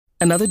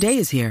Another day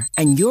is here,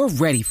 and you're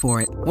ready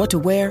for it. What to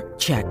wear?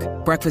 Check.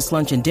 Breakfast,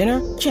 lunch, and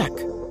dinner? Check.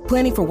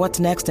 Planning for what's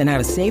next and how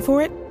to save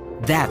for it?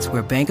 That's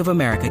where Bank of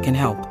America can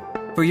help.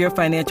 For your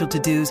financial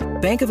to-dos,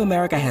 Bank of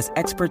America has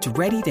experts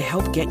ready to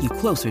help get you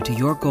closer to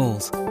your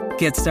goals.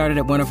 Get started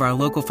at one of our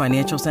local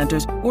financial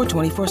centers or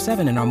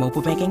 24/7 in our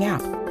mobile banking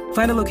app.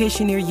 Find a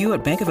location near you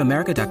at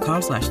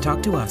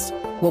bankofamerica.com/talktous.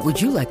 What would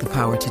you like the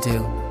power to do?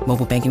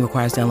 Mobile banking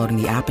requires downloading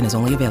the app and is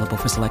only available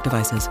for select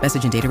devices.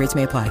 Message and data rates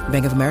may apply.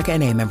 Bank of America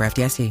N.A., member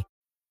FDIC.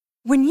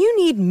 When you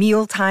need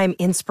mealtime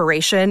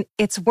inspiration,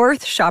 it's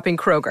worth shopping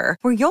Kroger,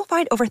 where you'll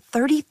find over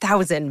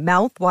 30,000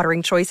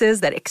 mouth-watering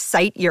choices that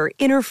excite your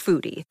inner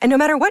foodie. And no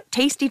matter what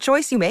tasty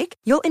choice you make,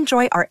 you'll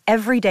enjoy our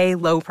everyday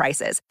low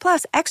prices,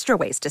 plus extra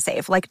ways to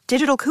save, like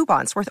digital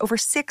coupons worth over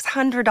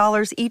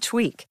 $600 each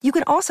week. You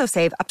can also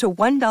save up to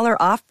 $1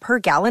 off per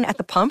gallon at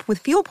the pump with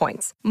fuel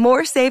points.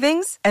 More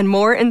savings and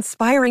more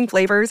inspiring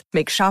flavors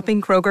make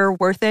shopping Kroger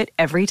worth it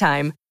every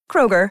time.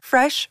 Kroger,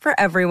 fresh for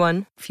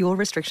everyone. Fuel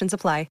restrictions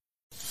apply.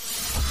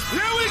 Here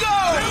we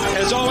go!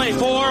 There's only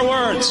 4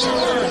 words.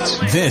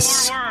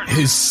 This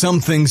is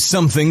Something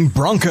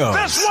Broncos.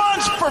 This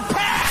one's for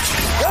Pat!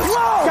 Let's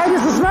roll! Can I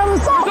get some smell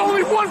of salt? There's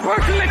only one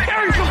person that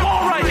carries the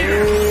ball right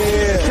here.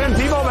 Yeah. Tim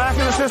Tebow back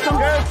in the system.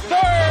 Yes, sir.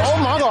 Oh,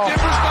 my God.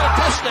 Denver's got a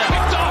touchdown.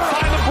 Picked off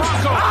by the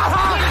Broncos.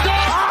 Picked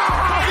off.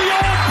 The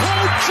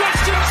all-pro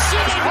Justin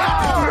Simmons.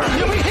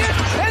 He'll be hit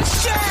and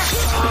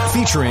sacked.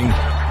 Featuring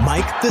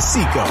Mike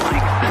DeSico.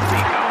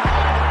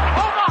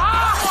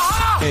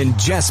 And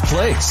Jess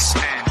Place.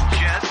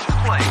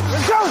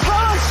 Let's go,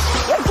 son!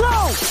 Let's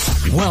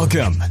go!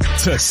 Welcome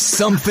to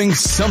Something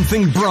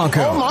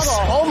Broncos. Oh, my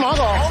God. Oh, my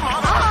God. Oh,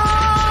 my God.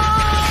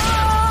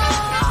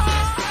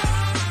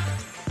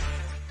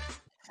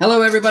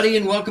 Hello, everybody,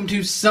 and welcome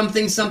to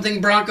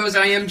Something Broncos.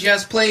 I am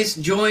Jess Place,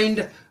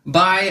 joined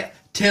by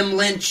Tim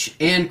Lynch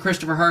and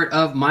Christopher Hart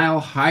of Mile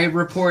High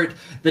Report.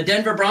 The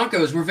Denver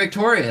Broncos were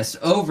victorious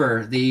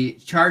over the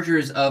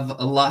Chargers of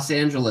Los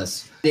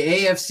Angeles.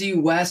 The AFC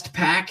West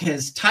pack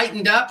has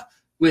tightened up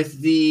with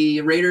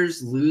the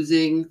Raiders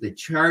losing, the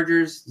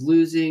Chargers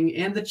losing,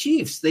 and the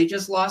Chiefs. They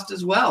just lost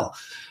as well.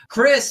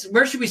 Chris,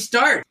 where should we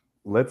start?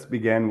 Let's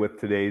begin with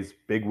today's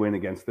big win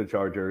against the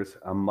Chargers,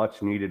 a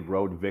much-needed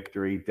road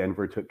victory.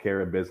 Denver took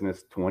care of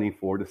business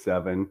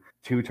 24-7,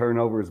 2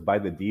 turnovers by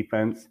the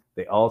defense.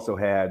 They also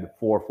had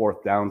 4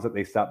 fourth downs that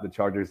they stopped the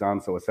Chargers on,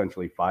 so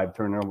essentially 5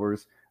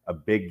 turnovers, a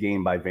big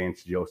game by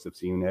Vance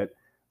Joseph's unit.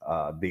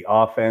 The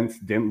offense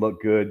didn't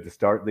look good to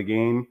start the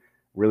game,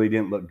 really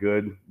didn't look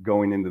good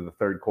going into the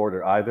third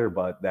quarter either,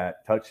 but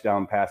that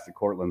touchdown pass to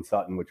Courtland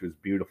Sutton, which was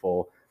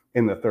beautiful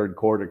in the third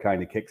quarter,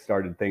 kind of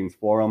kick-started things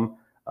for them.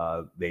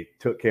 They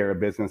took care of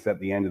business at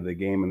the end of the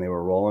game and they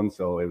were rolling.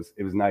 So it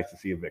was nice to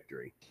see a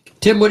victory.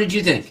 Tim, what did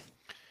you think?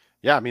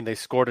 Yeah, I mean, they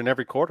scored in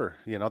every quarter.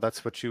 You know,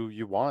 that's what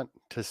you want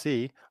to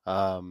see.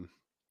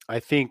 I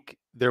think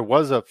there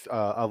was a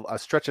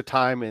stretch of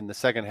time in the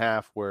second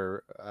half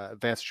where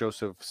Vance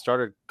Joseph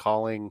started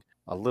calling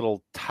a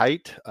little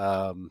tight,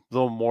 a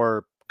little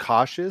more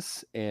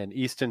cautious, and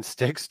Easton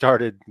Stick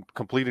started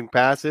completing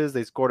passes.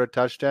 They scored a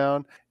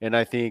touchdown, and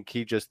I think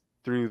he just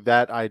threw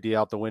that idea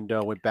out the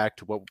window, went back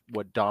to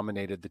what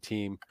dominated the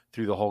team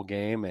through the whole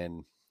game.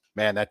 And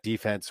man, that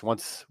defense,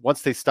 once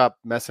they stopped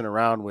messing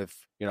around with,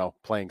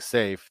 playing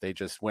safe, they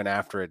just went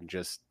after it and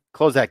just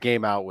closed that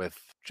game out with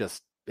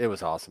it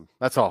was awesome.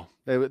 That's all.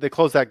 They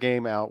closed that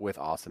game out with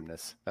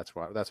awesomeness. That's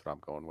what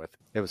I'm going with.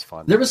 It was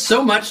fun. There was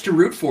so much to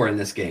root for in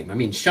this game. I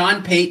mean,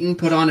 Sean Payton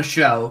put on a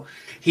show.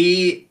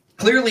 He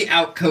clearly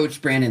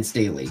outcoached Brandon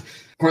Staley.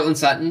 Courtland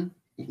Sutton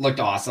looked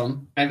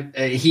awesome.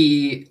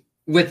 He,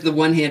 with the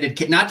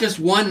one-handed, not just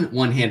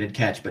one-handed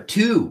catch, but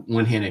 2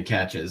 one-handed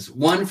catches,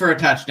 1 for a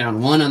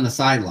touchdown, 1 on the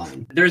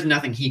sideline. There's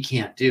nothing he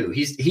can't do.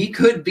 He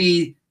could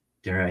be,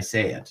 dare I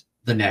say it,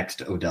 the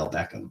next Odell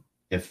Beckham,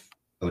 if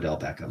Odell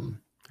Beckham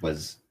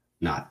was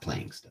not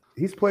playing still.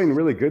 He's playing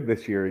really good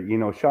this year.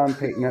 Sean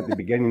Payton at the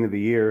beginning of the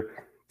year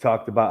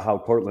talked about how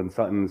Courtland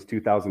Sutton's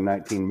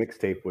 2019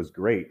 mixtape was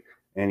great,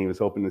 and he was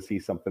hoping to see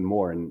something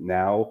more. And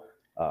now,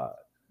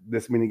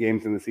 this many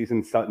games in the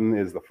season, Sutton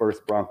is the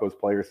first Broncos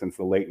player since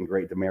the late and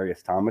great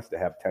Demaryius Thomas to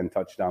have 10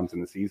 touchdowns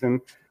in the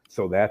season.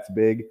 So that's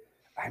big.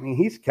 I mean,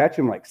 he's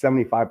catching like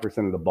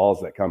 75% of the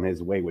balls that come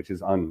his way, which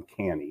is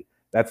uncanny.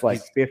 That's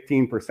like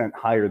 15%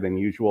 higher than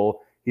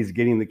usual. He's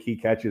getting the key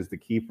catches, the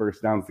key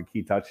first downs, the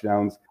key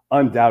touchdowns.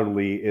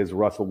 Undoubtedly is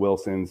Russell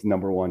Wilson's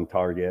number 1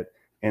 target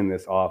in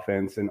this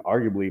offense and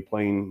arguably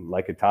playing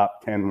like a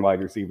top 10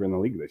 wide receiver in the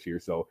league this year.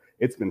 So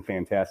it's been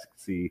fantastic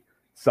to see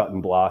Sutton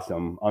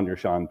blossom under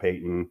Sean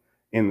Payton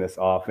in this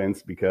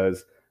offense,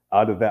 because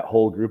out of that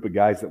whole group of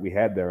guys that we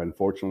had there,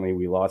 unfortunately,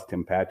 we lost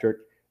Tim Patrick.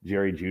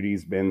 Jerry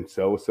Jeudy's been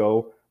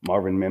so-so.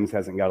 Marvin Mims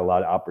hasn't got a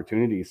lot of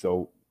opportunity,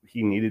 so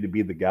he needed to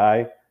be the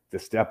guy to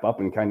step up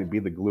and kind of be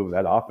the glue of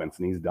that offense,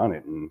 and he's done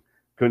it. And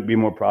couldn't be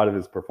more proud of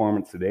his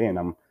performance today, and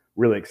I'm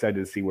really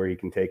excited to see where he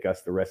can take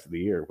us the rest of the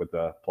year with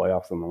the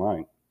playoffs on the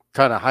line.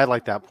 Trying to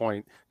highlight that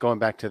point, going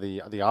back to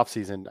the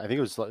offseason, I think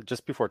it was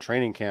just before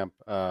training camp,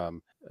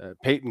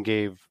 Peyton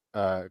gave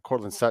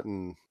Courtland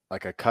Sutton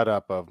like a cut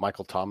up of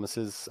Michael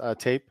Thomas's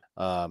tape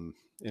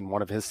in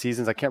one of his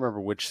seasons. I can't remember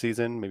which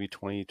season, maybe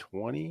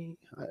 2020.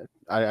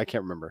 I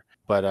can't remember,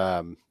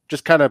 but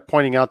just kind of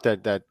pointing out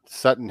that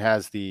Sutton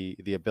has the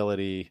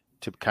ability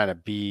to kind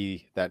of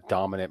be that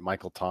dominant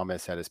Michael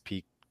Thomas at his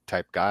peak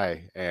type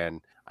guy.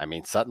 And I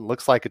mean, Sutton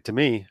looks like it to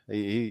me.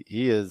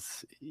 He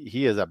is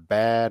a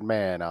bad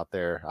man out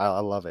there. I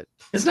love it.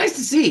 It's nice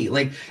to see,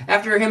 like,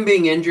 after him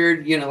being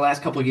injured, the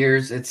last couple of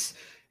years, it's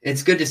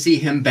good to see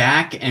him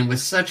back and with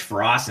such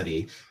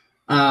ferocity.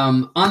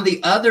 On the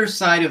other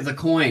side of the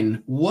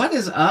coin, what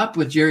is up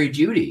with Jerry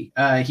Jeudy?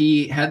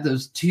 He had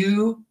those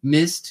 2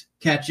 missed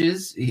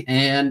catches,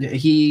 and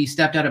he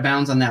stepped out of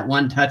bounds on that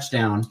 1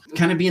 touchdown,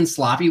 kind of being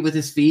sloppy with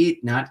his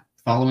feet, not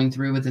following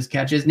through with his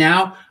catches.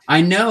 Now,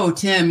 I know,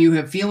 Tim, you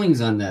have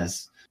feelings on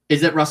this.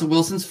 Is it Russell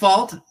Wilson's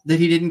fault that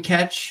he didn't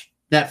catch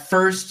that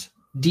first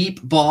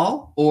deep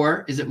ball,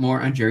 or is it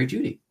more on Jerry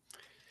Jeudy?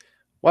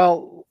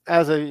 Well,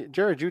 as a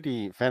Jerry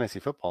Jeudy fantasy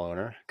football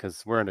owner,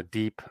 because we're in a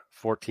deep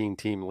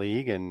 14-team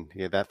league, and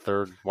that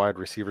third wide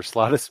receiver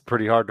slot is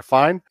pretty hard to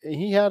find.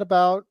 He had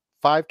about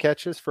 5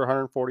 catches for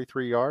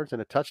 143 yards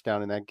and a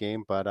touchdown in that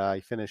game, but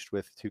he finished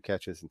with 2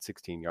 catches and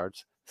 16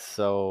 yards.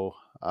 So,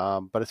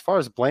 but as far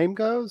as blame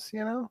goes,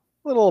 a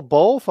little of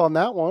both on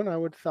that one. I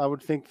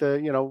would think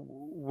that,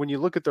 when you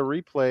look at the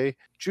replay,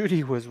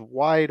 Jeudy was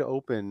wide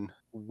open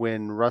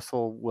when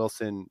Russell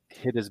Wilson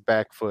hit his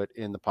back foot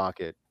in the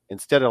pocket.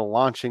 Instead of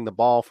launching the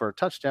ball for a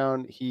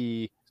touchdown,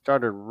 he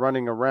started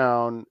running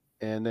around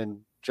and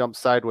then jumped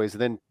sideways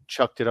and then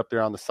chucked it up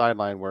there on the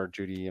sideline where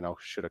Jeudy,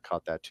 should have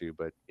caught that too,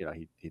 but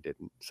he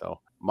didn't. So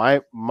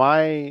my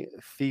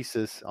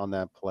thesis on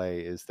that play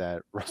is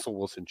that Russell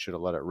Wilson should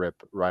have let it rip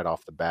right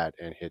off the bat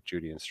and hit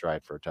Jeudy in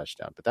stride for a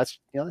touchdown. But that's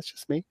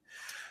just me.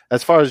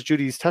 As far as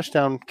Judy's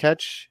touchdown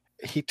catch,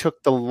 he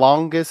took the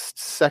longest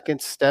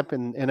second step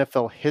in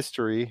NFL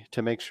history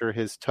to make sure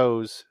his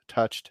toes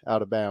touched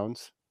out of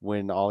bounds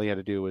when all he had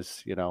to do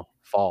was,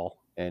 fall,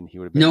 and he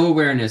would have been no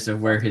awareness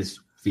of where his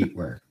feet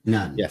were.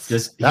 None. Yes.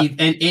 Just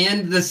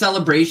and the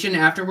celebration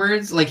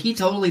afterwards, like, he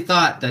totally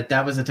thought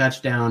that was a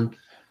touchdown,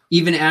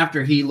 even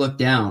after he looked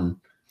down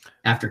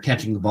after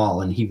catching the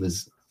ball, and he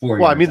was 4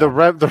 yards. Well, I mean, the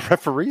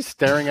referee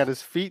staring at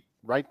his feet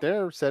right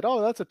there said,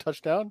 "Oh, that's a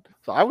touchdown."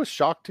 So I was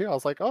shocked too. I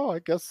was like, "Oh, I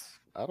guess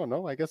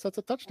that's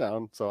a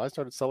touchdown." So I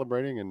started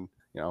celebrating, and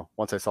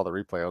once I saw the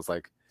replay, I was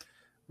like,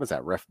 "Was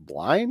that ref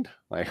blind?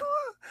 Like,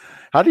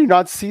 how do you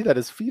not see that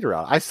his feet are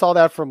out?" I saw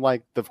that from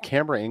like the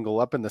camera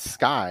angle up in the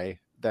sky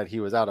that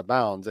he was out of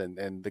bounds,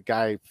 and the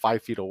guy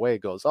 5 feet away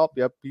goes, "Oh,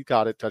 yep, you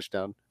got it,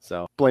 touchdown."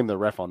 So blame the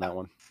ref on that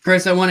one.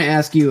 Chris, I want to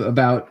ask you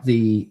about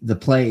the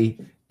play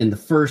in the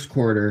first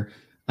quarter.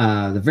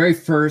 The very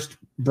first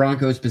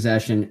Broncos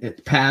possession,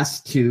 it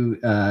passed to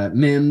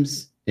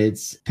Mims.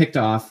 It's picked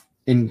off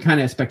in kind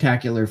of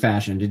spectacular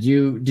fashion. Did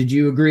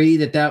you agree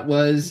that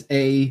was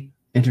a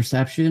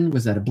interception?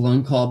 Was that a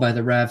blown call by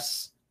the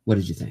refs? What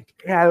did you think?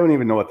 Yeah, I don't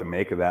even know what to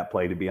make of that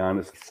play, to be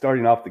honest.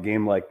 Starting off the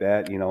game like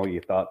that,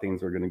 you thought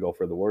things were going to go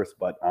for the worst.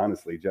 But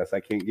honestly, Jess, I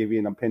can't give you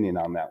an opinion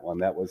on that one.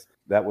 That was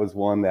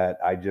one that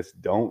I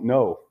just don't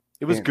know.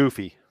 It was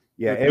goofy.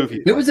 Yeah,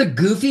 it was a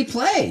goofy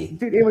play.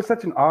 Dude, it was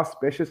such an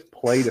auspicious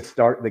play to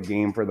start the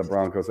game for the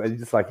Broncos. I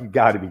just like, you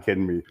got to be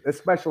kidding me.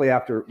 Especially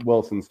after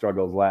Wilson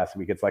struggles last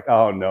week. It's like,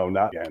 oh, no,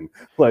 not again.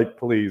 Like,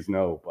 please,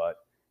 no. But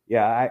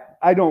yeah,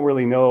 I don't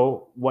really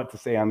know what to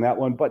say on that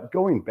one. But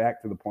going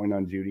back to the point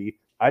on Jeudy,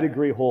 I'd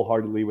agree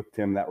wholeheartedly with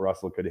Tim that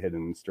Russell could have hit it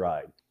in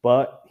stride.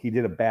 But he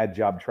did a bad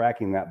job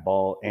tracking that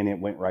ball, and it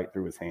went right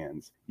through his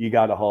hands. You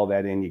got to haul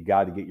that in. You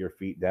got to get your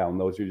feet down.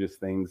 Those are just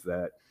things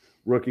that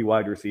rookie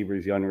wide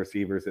receivers, young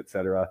receivers,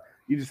 etc.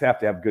 You just have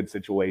to have good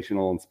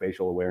situational and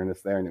spatial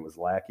awareness there, and it was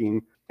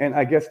lacking. And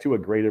I guess to a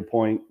greater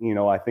point,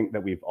 I think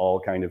that we've all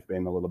kind of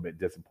been a little bit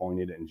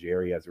disappointed in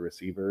Jerry as a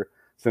receiver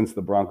since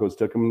the Broncos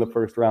took him in the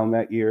first round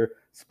that year,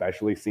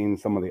 especially seeing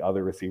some of the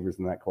other receivers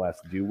in that class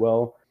do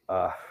well.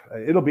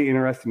 It'll be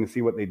interesting to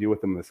see what they do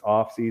with him this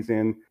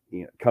offseason.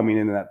 Coming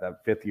in at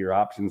that fifth-year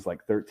option's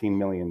like $13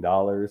 million.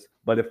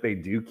 But if they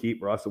do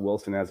keep Russell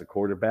Wilson as a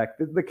quarterback,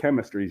 the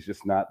chemistry is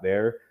just not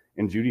there.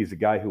 And Judy's a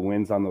guy who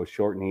wins on those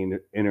shortening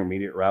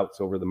intermediate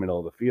routes over the middle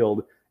of the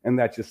field. And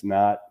that's just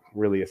not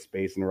really a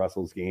space in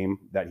Russell's game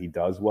that he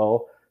does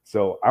well.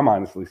 So I'm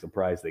honestly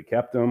surprised they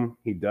kept him.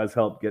 He does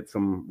help get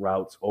some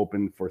routes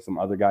open for some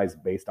other guys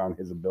based on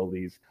his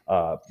abilities,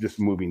 just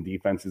moving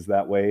defenses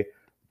that way.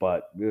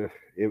 But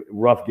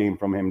rough game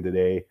from him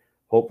today.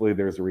 Hopefully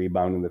there's a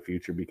rebound in the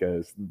future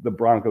because the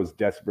Broncos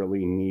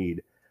desperately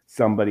need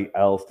somebody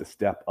else to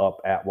step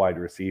up at wide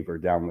receiver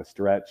down the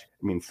stretch.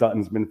 I mean,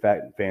 Sutton's been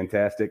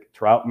fantastic.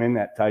 Troutman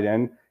at tight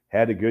end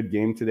had a good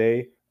game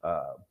today.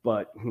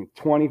 But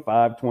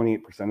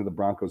 28% of the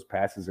Broncos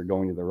passes are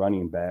going to the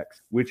running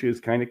backs, which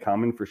is kind of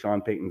common for Sean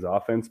Payton's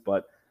offense.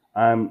 But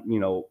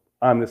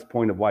on this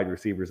point of wide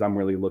receivers, I'm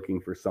really looking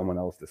for someone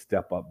else to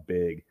step up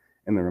big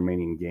in the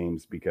remaining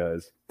games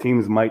because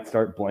teams might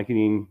start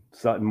blanketing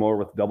Sutton more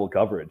with double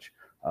coverage.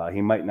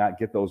 He might not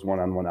get those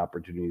one-on-one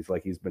opportunities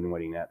like he's been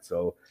winning at.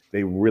 So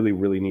they really,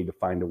 really need to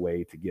find a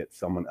way to get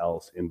someone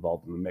else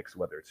involved in the mix,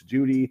 whether it's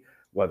Judy,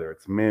 whether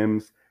it's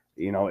Mims.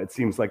 You know, it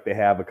seems like they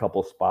have a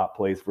couple spot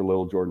plays for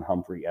little Jordan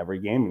Humphrey every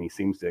game, and he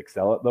seems to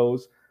excel at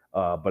those.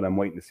 But I'm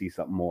waiting to see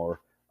something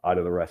more out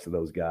of the rest of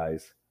those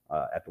guys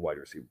at the wide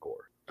receiver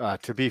core.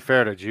 To be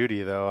fair to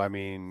Judy, though, I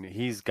mean,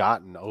 he's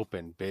gotten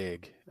open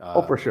big.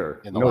 For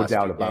sure. In the No last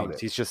doubt few about games.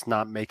 it. He's just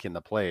not making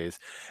the plays.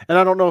 And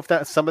I don't know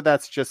if some of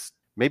that's just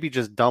maybe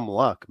just dumb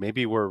luck.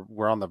 Maybe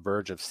we're on the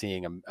verge of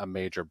seeing a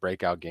major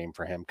breakout game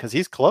for him because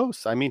he's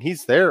close. I mean,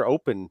 he's there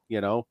open,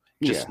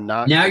 just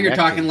not. Now connecting. you're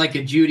talking like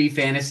a Judy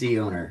fantasy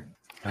owner.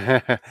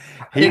 It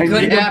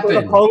could happen.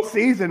 For the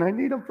postseason. I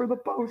need him for the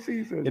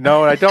postseason.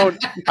 I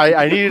don't.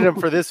 I needed him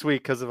for this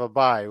week because of a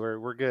bye.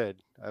 We're good.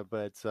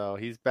 But so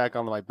he's back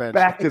on my bench.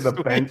 Back to the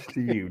bench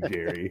to you,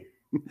 Jerry.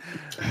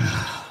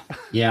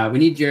 Yeah, we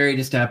need Jerry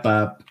to step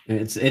up.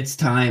 It's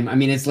time. I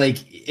mean, it's like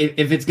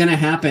if it's gonna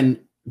happen,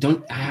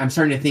 I'm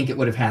starting to think it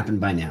would have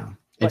happened by now.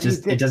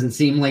 It doesn't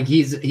seem like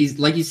he's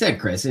like you said,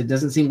 Chris. It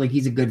doesn't seem like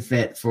he's a good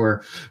fit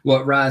for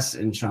what Russ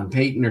and Sean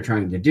Payton are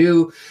trying to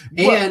do.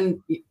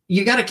 And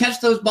you got to catch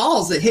those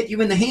balls that hit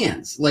you in the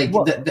hands. Like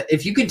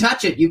if you can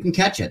touch it, you can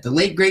catch it. The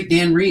late great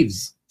Dan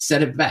Reeves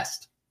said it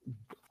best.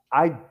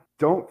 I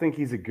don't think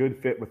he's a good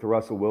fit with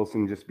Russell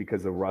Wilson just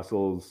because of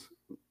Russell's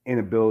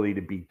inability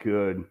to be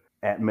good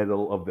at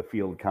middle of the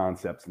field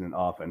concepts in an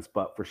offense.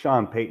 But for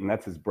Sean Payton,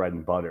 that's his bread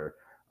and butter.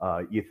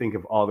 You think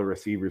of all the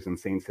receivers in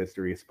Saints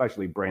history,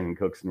 especially Brandon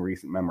Cooks in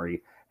recent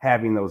memory,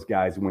 having those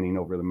guys winning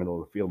over the middle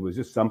of the field was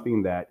just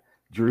something that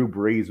Drew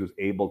Brees was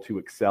able to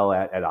excel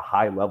at a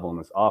high level in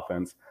this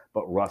offense,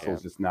 but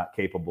Russell's just not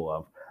capable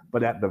of.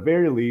 But at the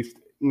very least,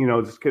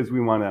 just because we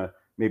want to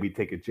maybe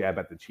take a jab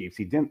at the Chiefs,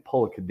 he didn't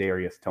pull a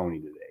Kadarius Toney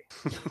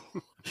today.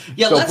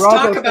 Yeah, so let's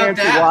Broncos talk about fans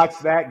that. who watch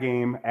that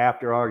game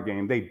after our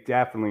game, they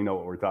definitely know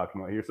what we're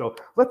talking about here. So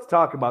let's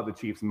talk about the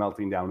Chiefs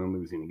melting down and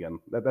losing again.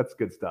 That's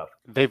good stuff.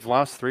 They've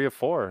lost 3 of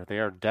 4. They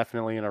are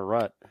definitely in a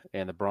rut,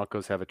 and the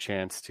Broncos have a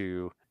chance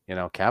to,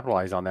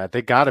 capitalize on that.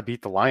 They got to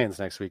beat the Lions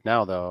next week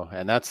now, though,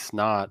 and that's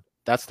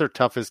their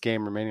toughest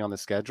game remaining on the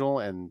schedule.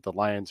 And the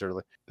Lions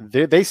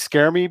they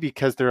scare me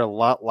because they're a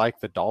lot like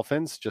the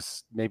Dolphins,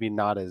 just maybe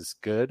not as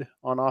good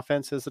on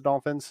offense as the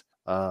Dolphins.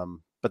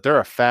 But they're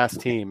a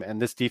fast team,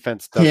 and this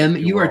defense doesn't.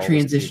 Tim, you are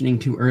transitioning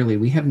too early.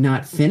 We have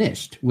not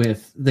finished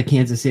with the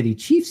Kansas City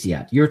Chiefs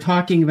yet. You're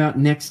talking about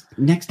next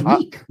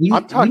week.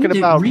 I'm talking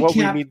about what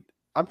we need.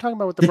 I'm talking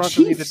about what the Broncos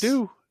need to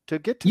do to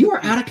get to. You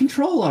are out of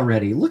control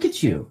already. Look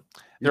at you.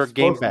 They're a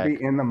game back. To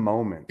be in the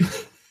moment.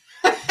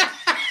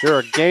 They're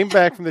a game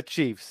back from the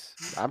Chiefs.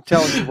 I'm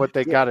telling you what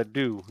they got to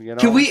do.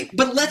 Can we?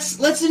 But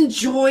let's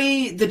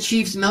enjoy the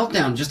Chiefs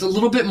meltdown just a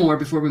little bit more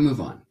before we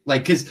move on.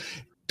 Because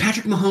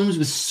Patrick Mahomes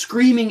was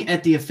screaming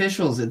at the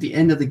officials at the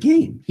end of the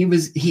game.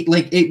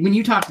 When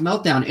you talked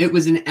meltdown, it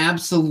was an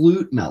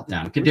absolute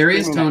meltdown.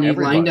 Kadarius Toney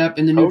lined up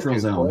in the neutral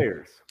zone.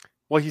 Players.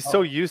 Well, he's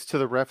so used to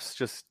the refs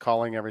just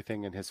calling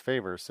everything in his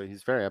favor, so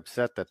he's very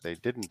upset that they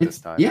didn't this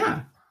time.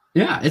 Yeah.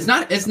 It's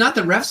not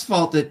the refs'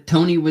 fault that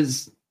Toney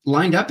was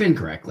lined up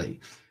incorrectly.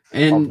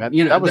 And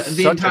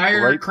the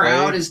entire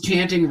crowd is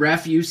chanting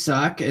 "Ref, you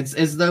suck." It's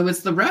as though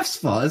it's the ref's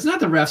fault. It's not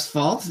the ref's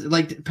fault.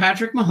 Like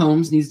Patrick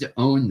Mahomes needs to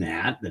own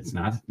that. That's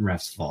not the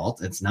ref's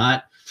fault. It's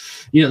not,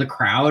 the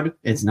crowd.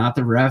 It's not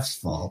the ref's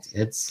fault.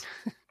 It's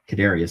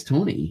Kadarius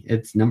Toney.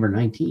 It's number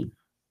 19.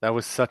 That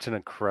was such an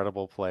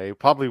incredible play.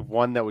 Probably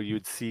one that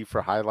you'd see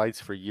for highlights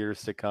for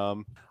years to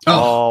come.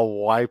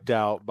 All wiped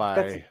out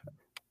by.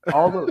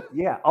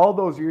 all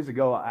those years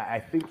ago, I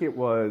think it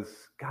was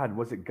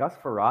it Gus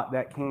Frerotte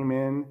that came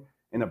in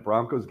a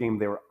Broncos game?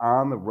 They were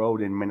on the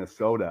road in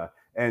Minnesota,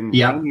 and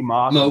Randy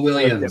Moss, Mo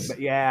Williams,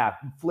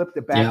 flipped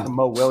it back to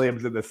Mo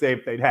Williams, and the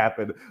same thing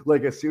happened.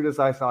 Like as soon as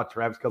I saw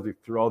Travis Kelce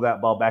throw that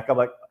ball back, I'm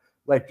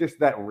like just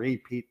that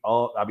repeat. I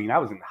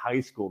was in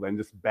high school then,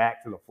 just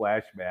back to the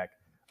flashback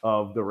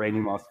of the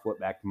Randy Moss flip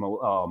back to Mo.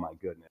 Oh my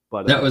goodness!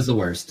 But that was the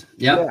worst.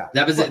 Yep.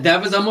 Yeah,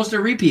 that was almost a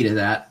repeat of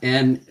that,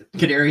 and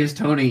Kadarius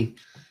Toney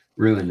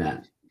ruined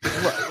that.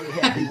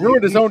 He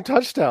ruined his own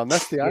touchdown.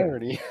 That's the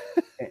irony.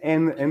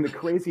 And the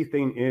crazy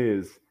thing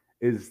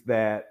is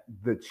that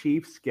the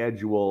Chiefs'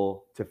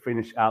 schedule to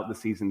finish out the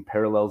season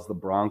parallels the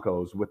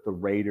Broncos with the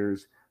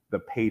Raiders, the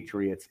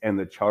Patriots, and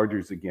the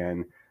Chargers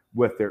again,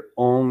 with their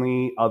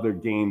only other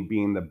game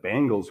being the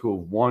Bengals, who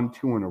have won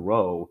 2 in a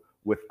row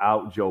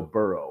without Joe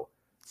Burrow.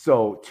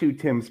 So to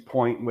Tim's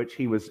point, which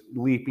he was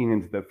leaping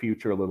into the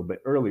future a little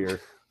bit earlier,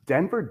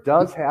 Denver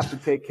does have to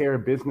take care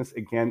of business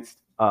against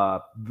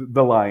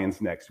the Lions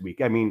next week.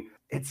 I mean,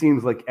 it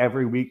seems like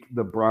every week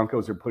the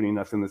Broncos are putting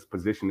us in this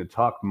position to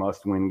talk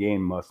must-win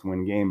game,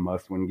 must-win game,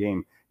 must-win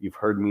game. You've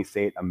heard me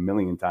say it a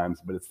million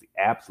times, but it's the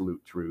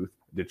absolute truth.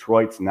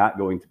 Detroit's not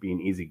going to be an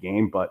easy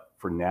game, but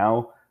for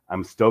now,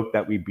 I'm stoked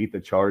that we beat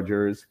the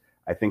Chargers.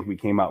 I think we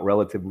came out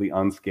relatively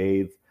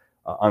unscathed.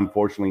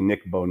 Unfortunately,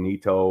 Nick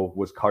Bonito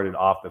was carted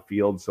off the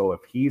field, so if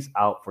he's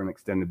out for an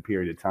extended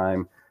period of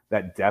time,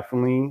 that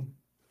definitely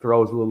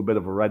throws a little bit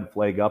of a red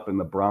flag up in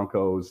the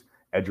Broncos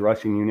edge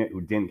rushing unit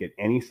who didn't get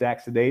any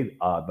sacks today.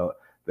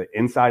 The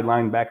inside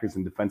linebackers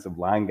and defensive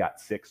line got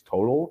 6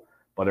 total,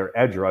 but our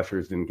edge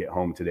rushers didn't get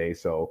home today.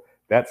 So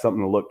that's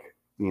something to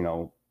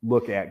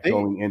look at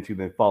going into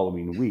the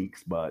following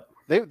weeks. But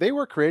they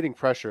were creating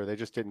pressure. They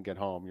just didn't get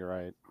home. You're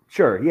right.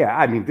 Sure. Yeah.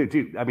 I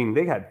mean,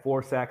 they had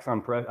 4 sacks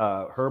on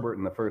Herbert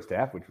in the first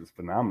half, which was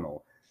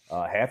phenomenal.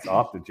 Hats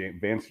off to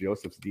Vance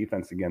Joseph's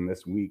defense again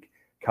this week,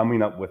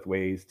 coming up with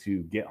ways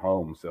to get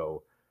home.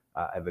 So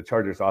the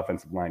Chargers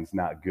offensive line is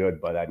not good,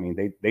 but I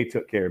mean, they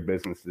took care of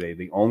business today.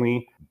 The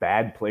only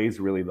bad plays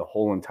really the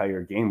whole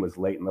entire game was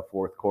late in the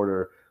fourth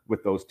quarter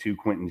with those 2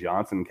 Quentin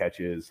Johnson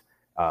catches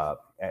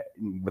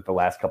with the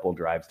last couple of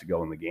drives to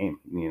go in the game.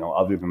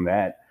 Other than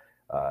that,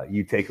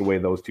 you take away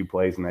those 2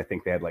 plays, and I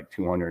think they had like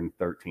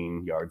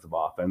 213 yards of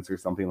offense or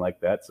something like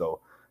that.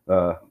 So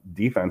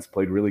defense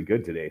played really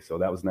good today. So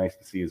that was nice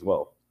to see as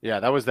well. Yeah,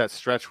 that was that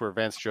stretch where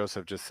Vance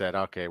Joseph just said,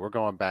 okay, we're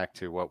going back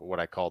to what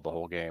I called the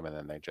whole game, and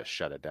then they just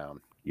shut it down.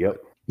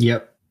 Yep.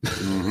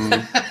 Mm-hmm.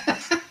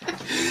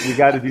 You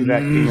got to do that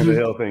King of the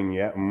Hill thing.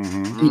 Yeah.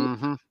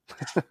 Mm-hmm.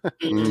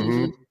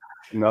 Mm-hmm.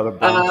 Another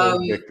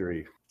Broncos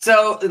victory.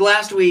 So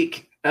last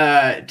week,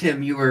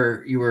 Tim, you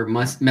were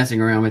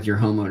messing around with your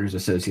homeowners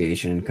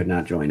association and could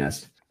not join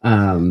us.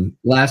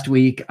 Last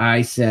week,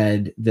 I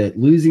said that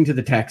losing to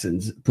the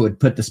Texans would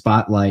put the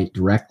spotlight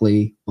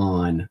directly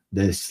on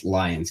this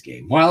Lions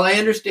game. While I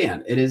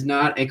understand it is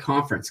not a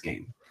conference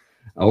game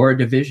or a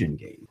division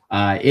game,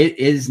 it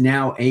is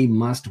now a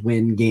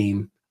must-win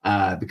game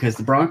because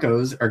the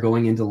Broncos are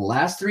going into the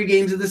last 3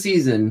 games of the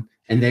season,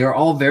 and they are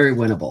all very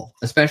winnable,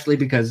 especially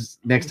because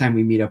next time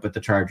we meet up with the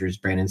Chargers,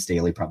 Brandon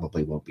Staley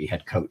probably won't be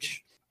head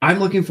coach. I'm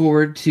looking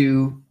forward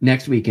to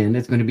next weekend.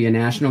 It's going to be a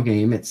national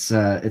game. It's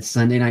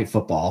Sunday night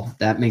football.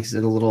 That makes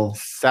it a little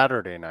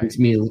Saturday night.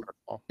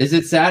 Is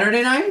it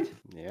Saturday night?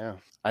 Yeah,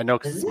 I know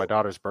because it's my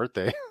daughter's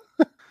birthday.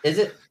 Is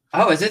it?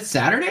 Oh, is it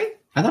Saturday?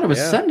 I thought it was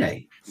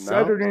Sunday.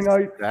 Saturday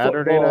night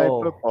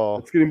football.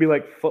 It's going to be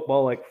like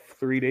football, like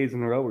 3 days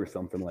in a row or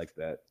something like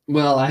that.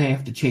 Well, I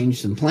have to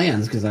change some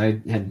plans because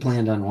I had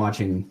planned on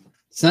watching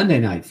Sunday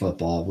night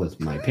football with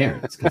my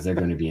parents because they're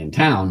going to be in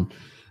town,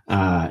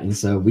 and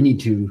so we need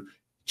to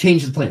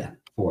change the plan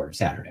for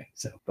Saturday.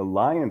 So the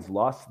Lions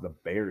lost to the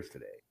Bears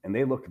today, and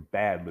they looked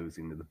bad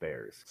losing to the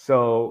Bears.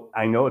 So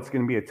I know it's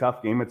going to be a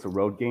tough game. It's a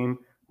road game.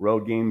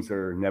 Road games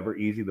are never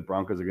easy. The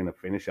Broncos are going to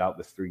finish out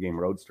this 3-game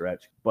road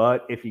stretch.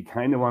 But if you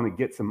kind of want to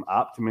get some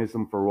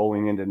optimism for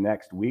rolling into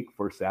next week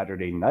for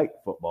Saturday night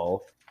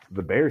football,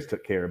 the Bears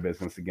took care of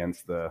business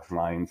against the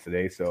Lions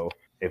today. So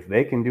if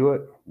they can do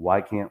it,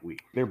 why can't we?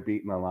 They're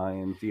beating the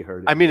Lions. You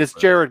heard it. I mean, it's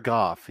Jared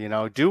Goff.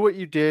 Do what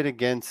you did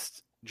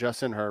against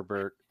Justin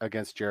Herbert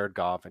against Jared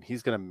Goff, and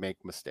he's going to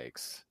make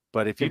mistakes.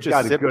 But if you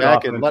just sit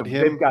back and let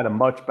him... They've got a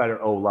much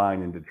better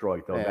O-line in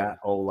Detroit, though. That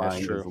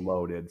O-line is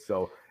loaded.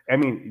 So, I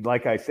mean,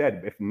 like I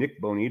said, if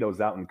Nick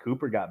Bonito's out and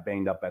Cooper got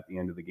banged up at the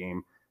end of the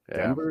game,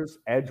 Denver's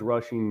edge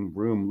rushing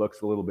room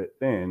looks a little bit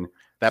thin.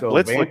 That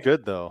blitz looked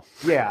good, though.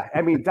 Yeah,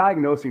 I mean,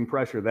 diagnosing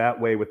pressure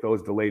that way with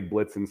those delayed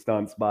blitz and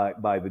stunts by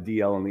the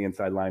DL and the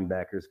inside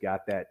linebackers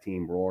got that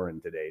team roaring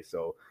today.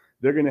 So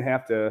they're going to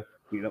have to,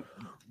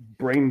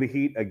 bring the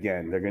heat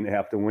again. They're going to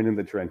have to win in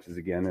the trenches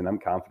again, and I'm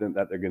confident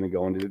that they're going to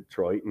go into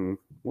Detroit and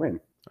win.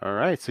 All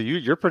right, so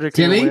you're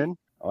predicting a win?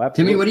 Oh,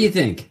 absolutely. Timmy, what do you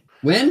think?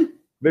 Win?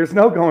 There's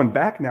no going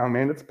back now,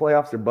 man. It's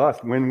playoffs or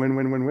bust. Win.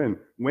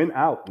 Win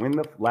out. Win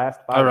the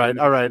last 5. All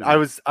right. I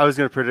was going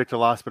to predict a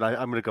loss, but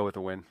I'm going to go with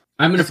a win.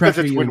 I'm going to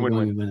pressure you.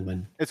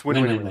 Win. It's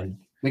win.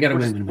 We got to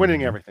win.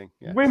 Winning everything.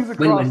 Yeah. Wins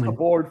across the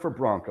board for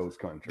Broncos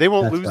country. They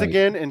won't lose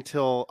again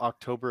until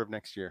October of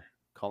next year.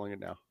 Calling it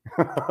now.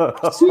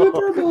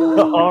 Super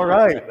Bowl. All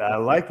right. I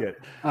like it.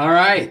 All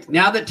right.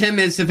 Now that Tim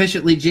has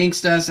sufficiently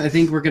jinxed us, I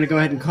think we're going to go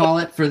ahead and call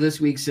it for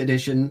this week's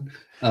edition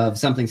of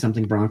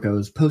Something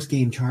Broncos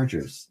post-game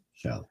Chargers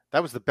show.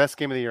 That was the best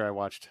game of the year I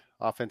watched.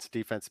 Offense,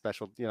 defense,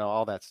 special,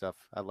 all that stuff.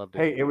 I loved it.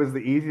 Hey, it was the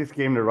easiest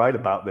game to write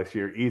about this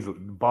year, easily,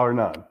 bar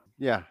none.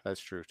 Yeah,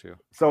 that's true too.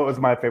 So it was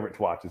my favorite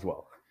to watch as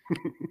well.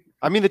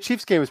 I mean, the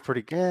Chiefs game was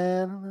pretty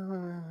good.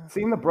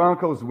 Seeing the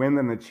Broncos win,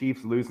 then the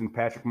Chiefs lose, and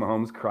Patrick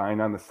Mahomes crying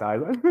on the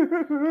sideline.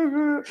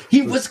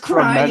 He was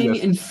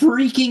crying and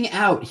freaking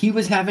out. He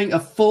was having a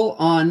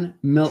full-on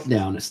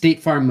meltdown.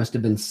 State Farm must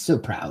have been so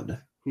proud.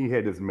 He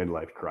hit his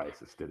midlife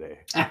crisis today.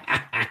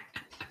 I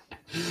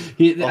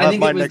think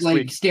it was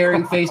like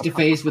staring face to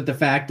face with the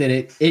fact that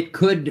it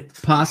could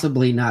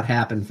possibly not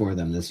happen for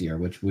them this year,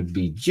 which would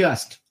be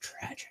just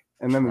tragic.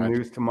 And then the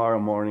news tomorrow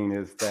morning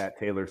is that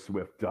Taylor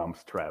Swift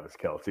dumps Travis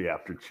Kelce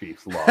after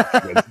Chiefs lost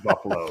against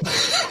Buffalo.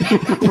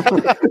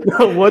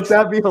 Would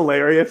that be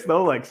hilarious,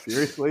 though? Like,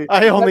 seriously?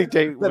 I only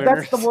date winners.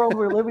 That's the world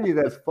we're living in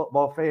as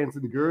football fans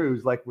and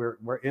gurus. Like,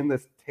 we're in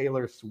this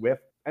Taylor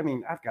Swift. I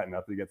mean, I've got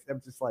nothing against them.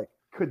 Just like,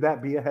 could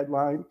that be a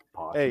headline?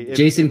 Hey,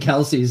 Jason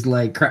Kelsey's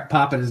like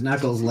popping his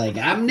knuckles like,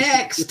 I'm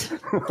next.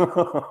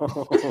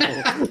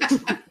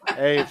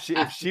 Hey,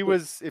 if she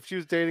was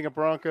dating a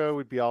Bronco,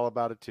 we'd be all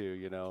about it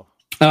too,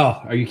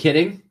 Oh, are you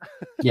kidding?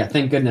 Yeah,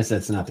 thank goodness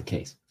that's not the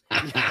case.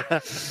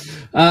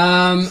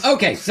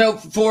 Okay, so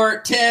for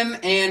Tim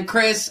and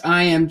Chris,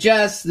 I am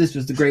Jess. This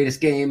was the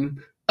greatest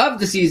game of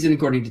the season,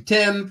 according to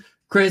Tim.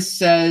 Chris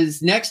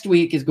says next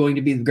week is going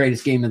to be the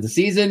greatest game of the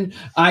season.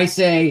 I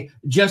say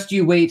just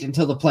you wait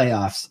until the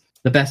playoffs.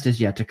 The best is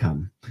yet to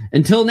come.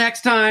 Until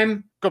next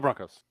time, Go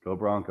Broncos. Go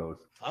Broncos.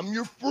 I'm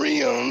your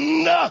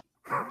friend.